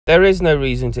There is no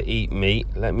reason to eat meat.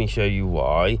 Let me show you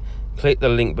why. Click the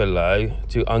link below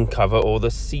to uncover all the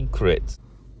secrets.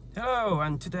 Hello,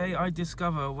 and today I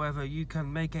discover whether you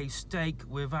can make a steak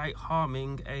without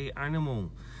harming an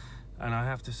animal. And I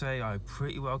have to say, I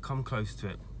pretty well come close to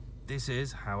it. This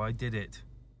is how I did it.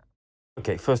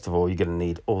 Okay, first of all, you're going to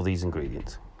need all these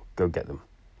ingredients. Go get them,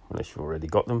 unless you've already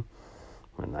got them.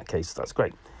 In that case, that's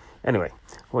great. Anyway,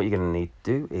 what you're going to need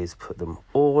to do is put them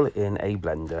all in a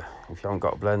blender. If you haven't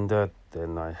got a blender,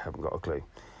 then I haven't got a clue.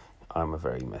 I'm a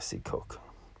very messy cook.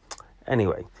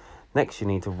 Anyway, next you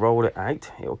need to roll it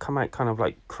out. It'll come out kind of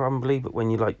like crumbly, but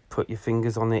when you like put your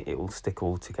fingers on it, it will stick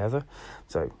all together.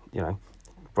 So, you know,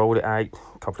 roll it out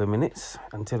a couple of minutes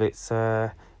until it's in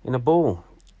a ball.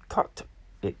 Cut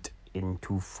it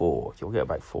into 4. You'll get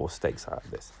about 4 steaks out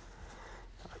of this.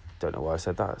 I don't know why I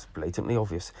said that. It's blatantly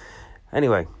obvious.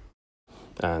 Anyway,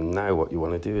 and now what you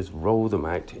want to do is roll them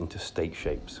out into steak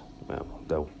shapes. Well,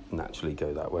 they'll naturally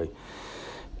go that way.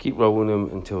 Keep rolling them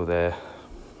until they're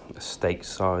a steak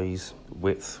size,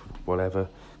 width, whatever,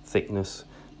 thickness,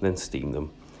 then steam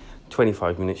them.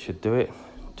 25 minutes should do it.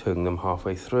 Turn them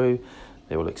halfway through,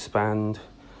 they will expand.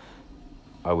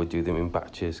 I would do them in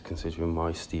batches, considering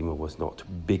my steamer was not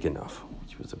big enough,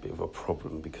 which was a bit of a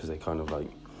problem because they kind of like,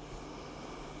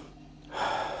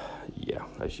 yeah,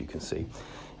 as you can see,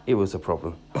 it was a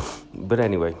problem. But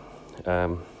anyway,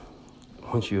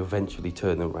 once you eventually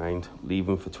turn them around, leave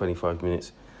them for 25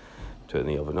 minutes, turn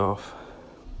the oven off,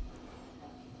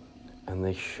 and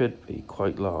they should be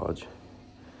quite large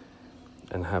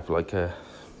and have like a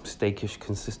steakish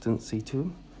consistency to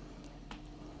them.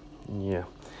 Yeah.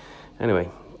 Anyway,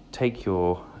 take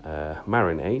your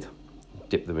marinade,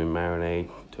 dip them in marinade,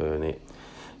 turn it,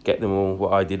 get them all.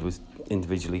 What I did was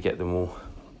individually get them all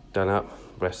done up.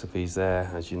 Recipes there,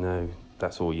 as you know,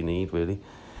 that's all you need really.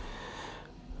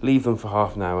 Leave them for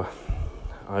half an hour.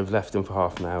 I've left them for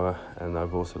half an hour, and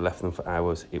I've also left them for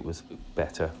hours. It was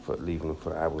better for leaving them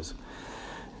for hours.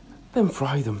 Then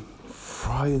fry them.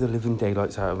 Fry the living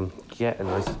daylights out of them. Get a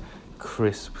nice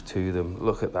crisp to them.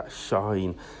 Look at that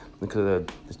shine. Look at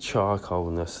the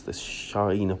charcoalness, the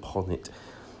shine upon it.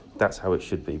 That's how it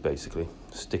should be, basically.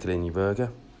 Stick it in your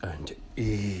burger and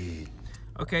eat.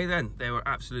 Okay then, they were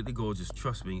absolutely gorgeous,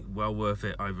 trust me, well worth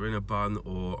it, either in a bun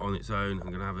or on its own.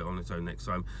 I'm gonna have it on its own next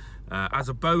time. As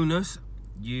a bonus,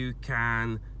 you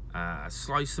can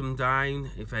slice them down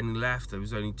if any left. There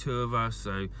was only 2 of us,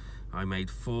 so I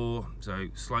made 4. So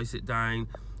slice it down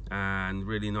and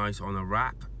really nice on a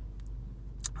wrap.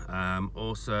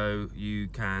 Also, you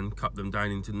can cut them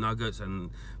down into nuggets and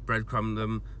breadcrumb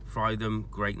them, fry them,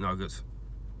 great nuggets.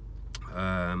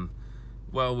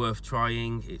 Well worth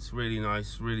trying. It's really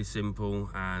nice, really simple,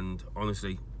 and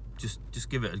honestly, just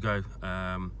give it a go.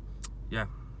 Yeah,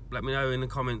 let me know in the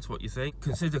comments what you think.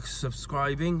 Consider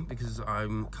subscribing, because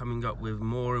I'm coming up with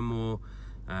more and more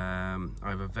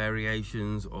either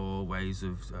variations or ways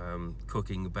of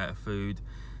cooking better food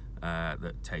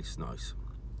that tastes nice,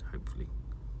 hopefully.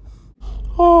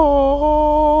 Oh.